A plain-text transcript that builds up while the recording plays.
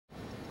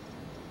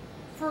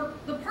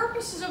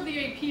purposes of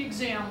the AP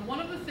exam,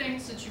 one of the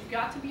things that you've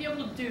got to be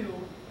able to do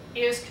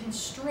is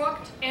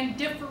construct and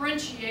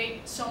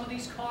differentiate some of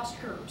these cost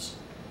curves.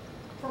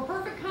 For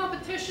perfect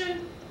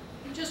competition,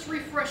 you just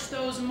refreshed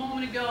those a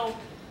moment ago.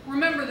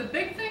 Remember, the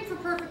big thing for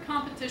perfect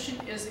competition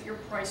is that your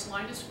price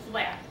line is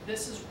flat.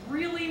 This is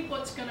really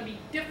what's going to be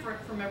different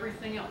from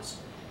everything else.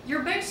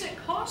 Your basic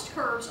cost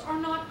curves are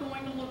not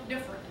going to look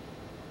different,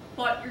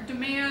 but your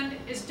demand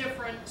is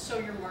different, so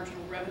your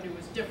marginal revenue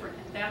is different,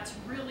 and that's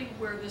really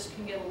where this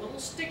can get a little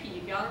sticky.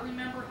 You got to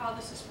remember how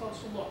this is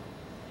supposed to look.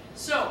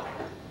 So,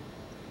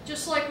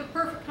 just like with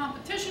perfect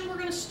competition, we're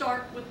going to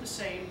start with the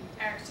same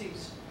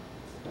axes.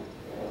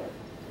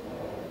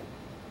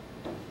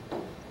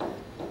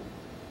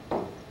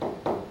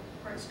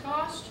 Price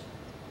cost.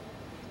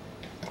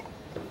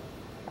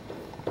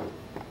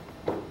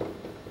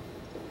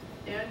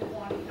 And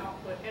quantity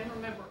output. And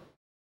remember,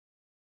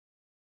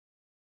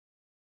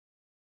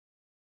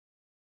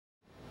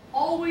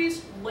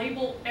 always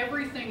label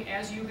everything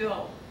as you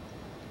go.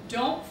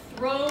 Don't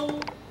throw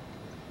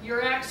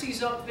your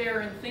axes up there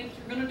and think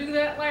you're going to do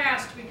that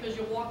last because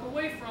you'll walk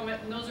away from it,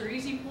 and those are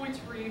easy points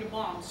for you to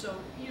bomb. So,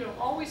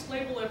 always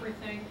label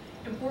everything.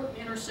 Important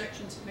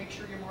intersections, make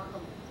sure you mark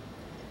them.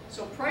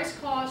 So price,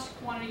 cost,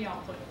 quantity,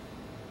 output.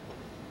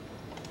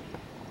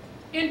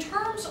 In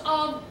terms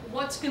of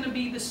what's going to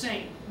be the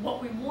same,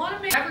 what we want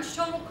to make average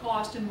total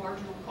cost and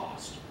marginal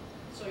cost.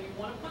 So you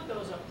want to put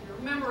those up here.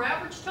 Remember,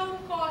 average total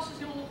cost is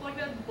going to look like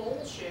that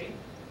bowl shape.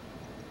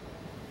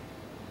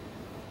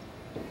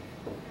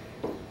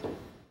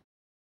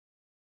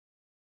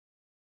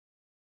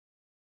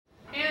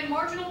 And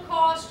marginal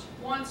cost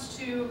wants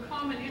to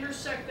come and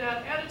intersect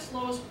that at its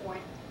lowest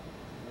point.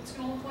 It's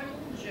going to look like a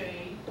little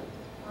J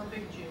or a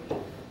big J.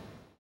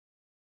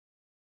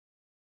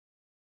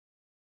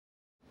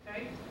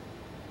 Okay?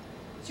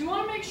 So you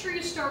want to make sure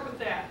you start with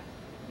that.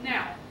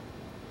 Now,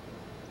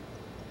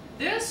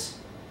 this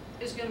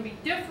is going to be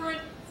different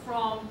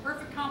from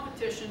perfect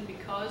competition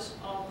because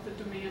of the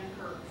demand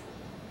curve.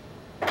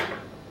 I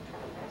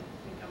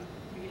think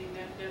I'm beating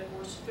that dead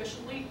horse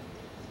sufficiently.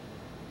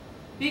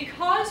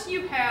 Because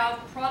you have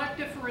product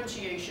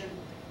differentiation,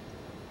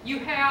 you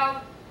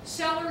have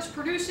sellers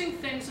producing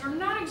things that are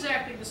not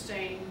exactly the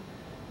same,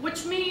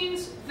 which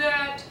means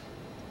that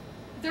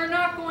they're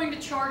not going to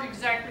charge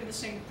exactly the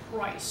same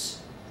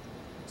price.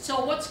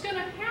 So what's going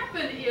to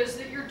happen is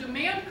that your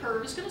demand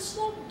curve is going to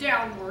slope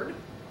downward,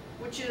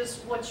 which is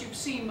what you've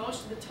seen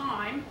most of the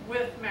time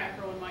with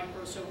macro and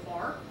micro so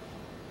far.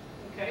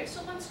 Okay,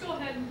 so let's go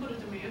ahead and put a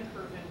demand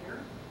curve in here.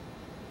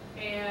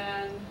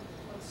 And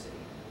let's see.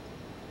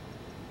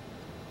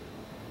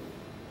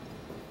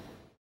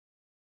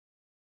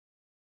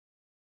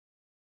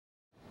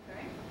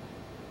 Okay.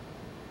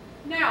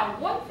 Now,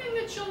 one thing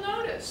that you'll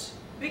notice,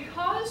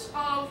 because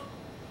of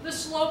the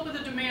slope of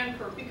the demand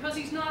curve, because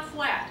he's not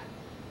flat,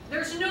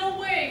 there's no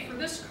way for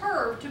this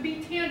curve to be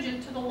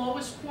tangent to the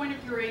lowest point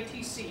of your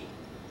ATC.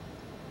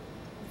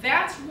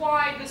 That's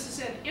why this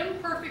is an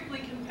imperfectly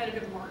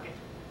competitive market,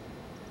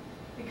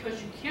 because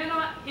you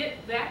cannot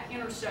hit that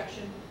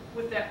intersection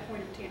with that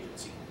point of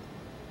tangency.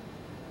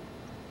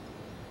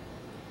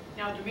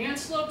 Now, demand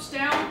slopes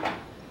down.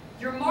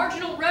 Your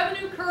marginal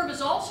revenue curve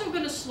is also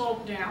going to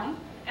slope down.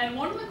 And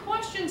one of the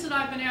questions that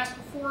I've been asked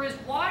before is,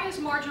 why is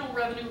marginal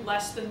revenue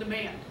less than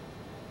demand?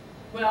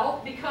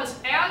 Well, because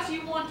as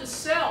you want to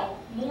sell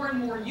more and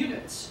more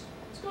units,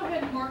 let's go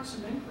ahead and mark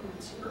some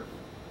increments here.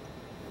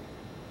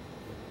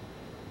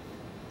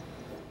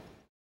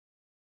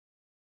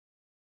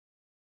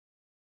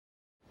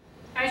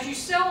 As you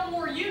sell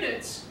more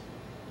units,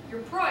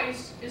 your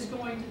price is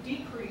going to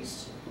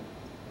decrease.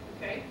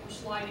 Okay, we're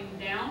sliding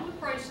down the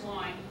price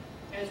line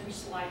as we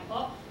slide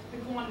up the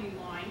quantity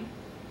line.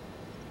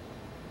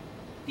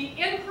 The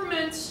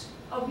increments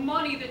of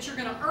money that you're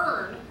going to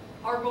earn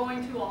are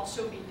going to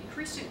also be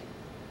decreasing.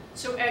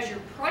 So as your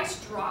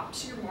price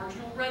drops, your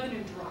marginal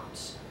revenue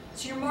drops.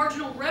 So your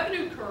marginal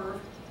revenue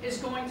curve is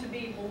going to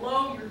be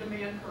below your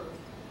demand curve.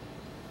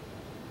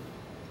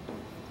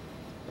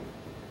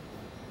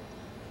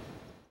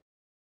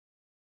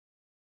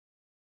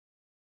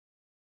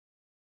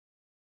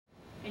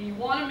 And you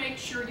want to make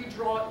sure you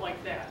draw it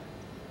like that.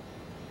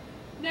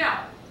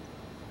 Now,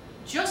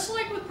 just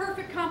like with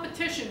perfect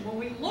competition, when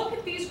we look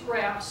at these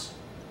graphs,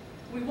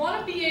 we want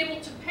to be able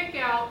to pick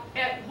out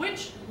at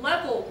which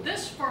level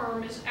this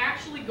firm is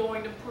actually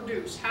going to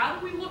produce. How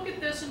do we look at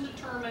this and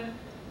determine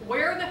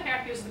where the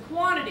heck is the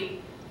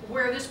quantity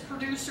where this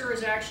producer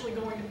is actually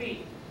going to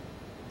be?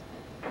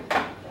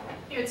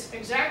 It's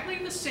exactly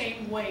the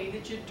same way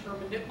that you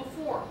determined it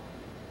before.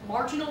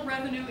 Marginal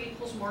revenue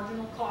equals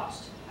marginal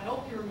cost. I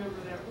hope you remember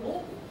that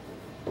rule.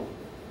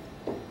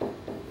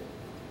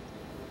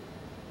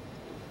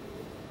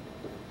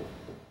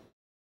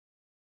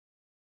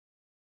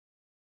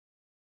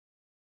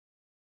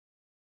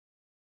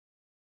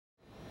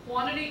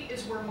 Quantity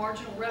is where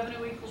marginal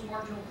revenue equals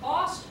marginal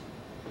cost,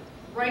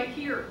 right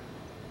here.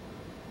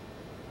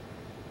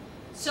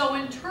 So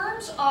in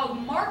terms of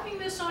marking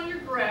this on your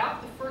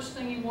graph, the first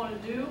thing you want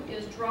to do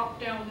is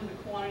drop down to the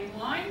quantity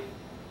line.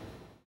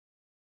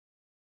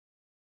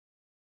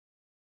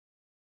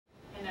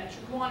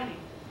 quantity.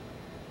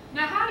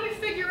 Now, how do you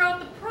figure out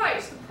the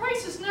price? The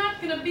price is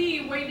not going to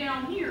be way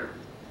down here,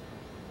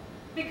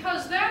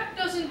 because that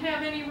doesn't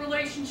have any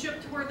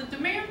relationship to where the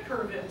demand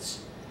curve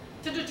is.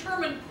 To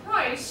determine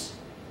price,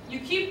 you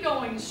keep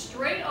going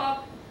straight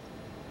up,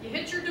 you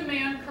hit your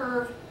demand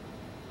curve,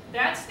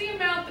 that's the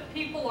amount that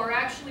people are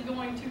actually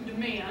going to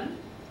demand.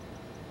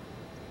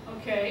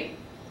 Okay,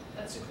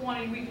 that's the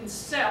quantity we can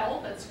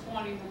sell, that's the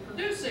quantity we're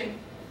producing,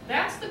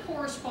 that's the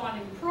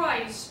corresponding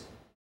price.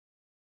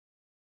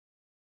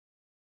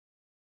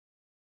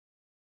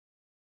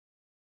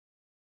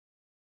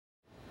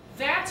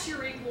 That's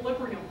your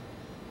equilibrium.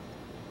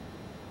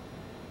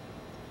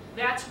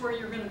 That's where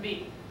you're going to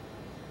be.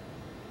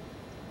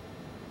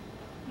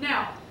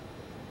 Now,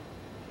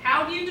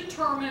 how do you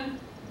determine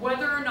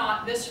whether or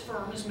not this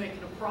firm is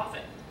making a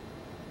profit?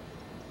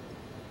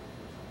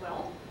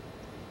 Well,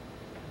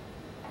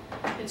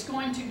 it's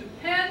going to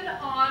depend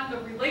on the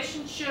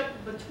relationship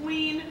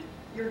between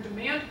your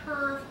demand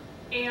curve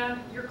and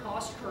your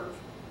cost curve.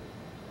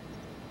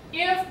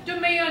 If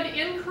demand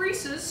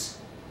increases,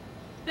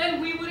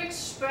 then we would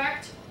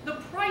expect the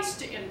price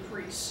to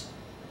increase.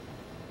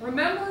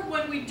 Remember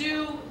when we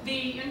do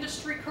the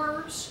industry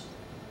curves?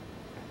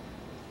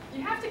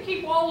 You have to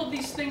keep all of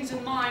these things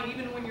in mind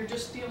even when you're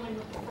just dealing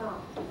with the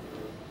firm.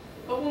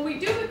 But when we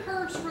do the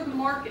curves for the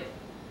market,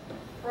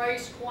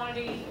 price,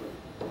 quantity,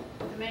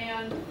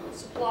 demand,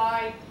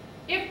 supply,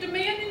 if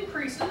demand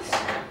increases,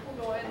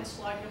 we'll go ahead and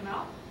slide them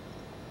out.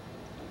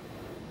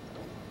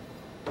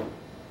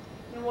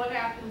 And what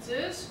happens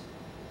is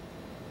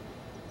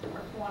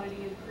our quantity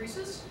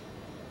increases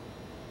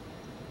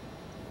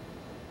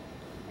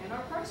and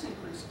our price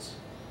increases.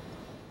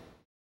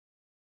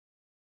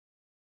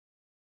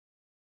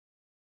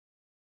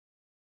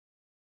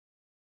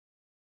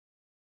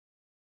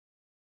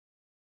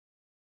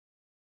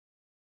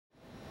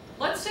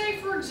 Let's say,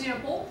 for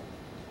example,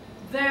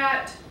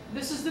 that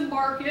this is the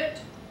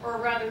market, or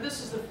rather this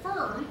is the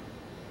firm,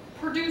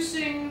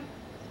 producing,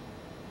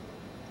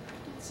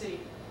 let's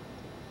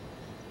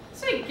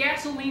say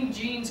gasoline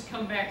jeans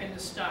come back into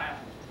style.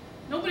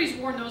 Nobody's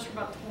worn those for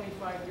about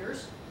 25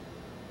 years,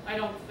 I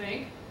don't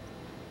think.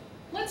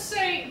 Let's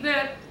say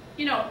that,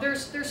 you know,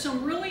 there's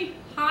some really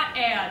hot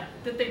ad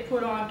that they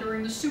put on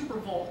during the Super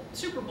Bowl.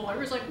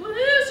 Everybody's like,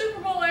 woohoo,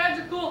 Super Bowl ads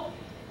are cool.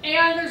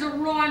 And there's a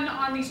run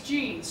on these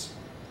jeans.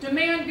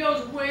 Demand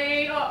goes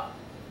way up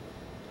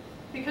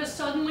because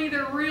suddenly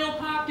they're real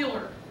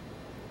popular.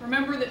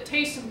 Remember that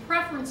tastes and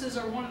preferences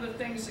are one of the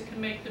things that can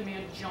make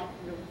demand jump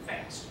really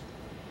fast.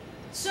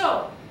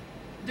 So,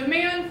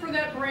 demand for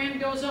that brand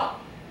goes up.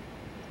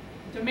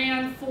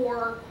 Demand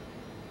for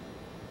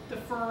the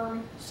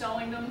firm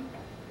selling them,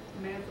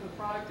 demand for the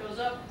product goes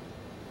up.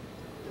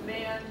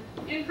 Demand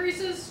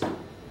increases.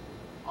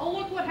 Oh,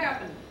 look what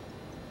happened.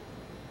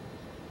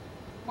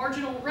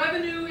 Marginal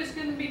revenue is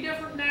going to be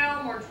different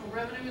now. Marginal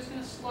revenue is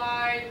going to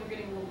slide. We're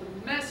getting a little bit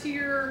of a mess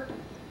here.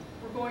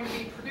 We're going to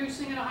be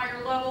producing at a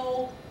higher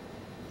level.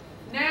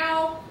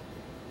 Now,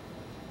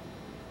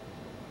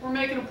 we're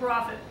making a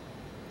profit.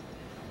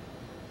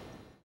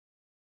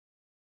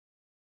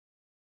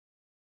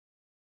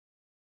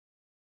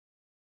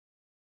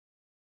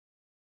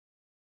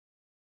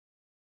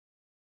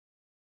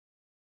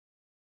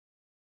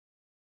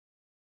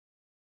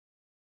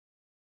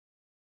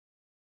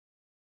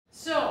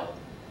 So,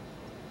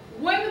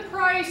 when the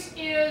price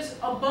is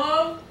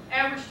above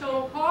average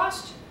total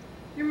cost,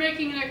 you're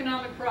making an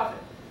economic profit.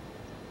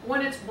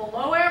 When it's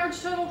below average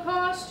total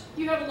cost,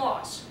 you have a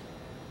loss.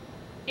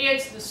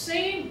 It's the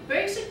same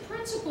basic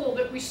principle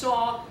that we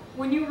saw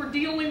when you were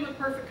dealing with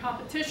perfect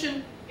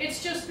competition.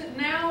 It's just that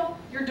now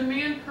your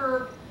demand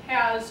curve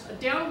has a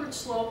downward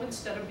slope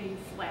instead of being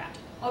flat.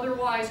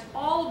 Otherwise,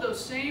 all of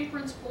those same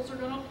principles are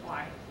going to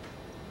apply.